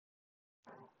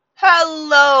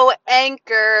Hello,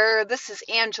 Anchor. This is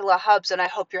Angela Hubbs, and I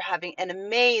hope you're having an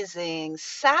amazing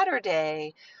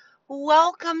Saturday.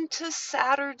 Welcome to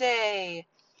Saturday.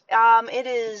 It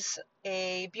is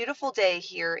a beautiful day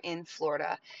here in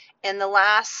Florida. In the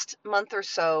last month or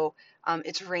so,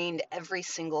 it's rained every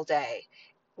single day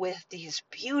with these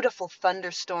beautiful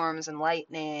thunderstorms and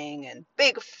lightning and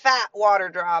big fat water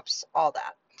drops, all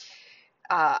that.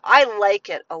 I like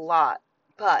it a lot,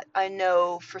 but I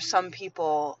know for some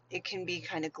people it can be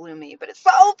kind of gloomy, but it's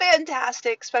so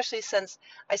fantastic, especially since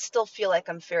I still feel like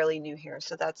I'm fairly new here.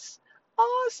 So that's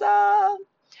awesome.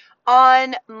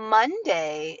 On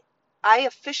Monday, I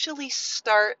officially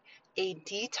start a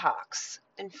detox.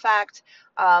 In fact,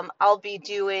 I'll be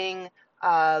doing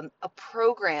a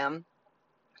program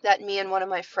that me and one of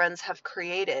my friends have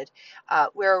created,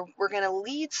 where we're going to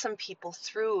lead some people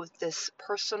through this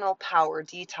personal power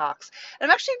detox. And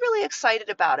I'm actually really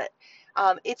excited about it.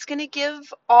 It's going to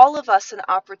give all of us an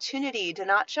opportunity to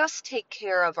not just take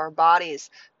care of our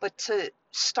bodies, but to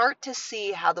start to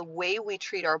see how the way we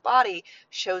treat our body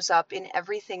shows up in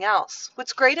everything else.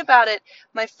 What's great about it,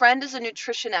 my friend is a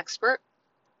nutrition expert,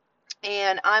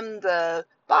 and I'm the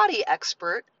body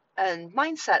expert and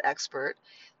mindset expert.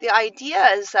 The idea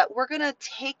is that we're going to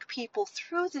take people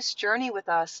through this journey with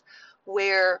us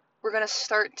where we're going to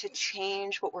start to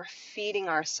change what we're feeding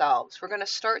ourselves. We're going to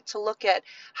start to look at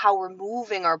how we're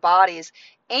moving our bodies,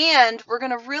 and we're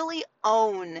going to really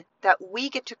own that we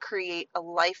get to create a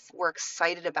life we're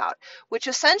excited about, which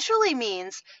essentially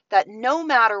means that no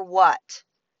matter what,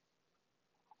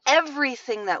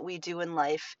 everything that we do in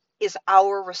life is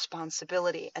our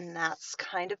responsibility, and that's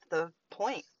kind of the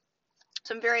point.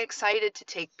 So I'm very excited to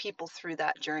take people through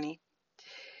that journey.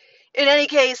 In any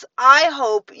case, I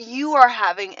hope you are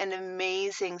having an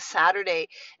amazing Saturday.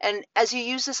 And as you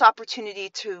use this opportunity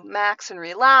to max and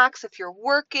relax, if you're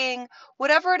working,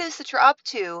 whatever it is that you're up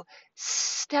to,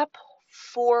 step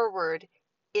forward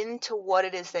into what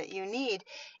it is that you need.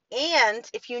 And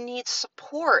if you need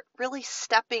support, really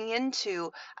stepping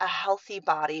into a healthy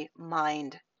body,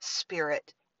 mind,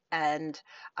 spirit, and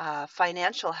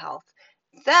financial health,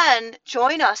 then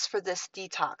join us for this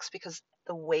detox, because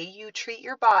the way you treat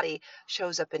your body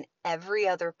shows up in every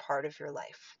other part of your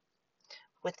life.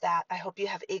 With that, I hope you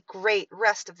have a great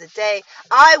rest of the day.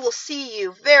 I will see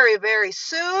you very, very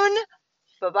soon.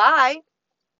 Bye-bye.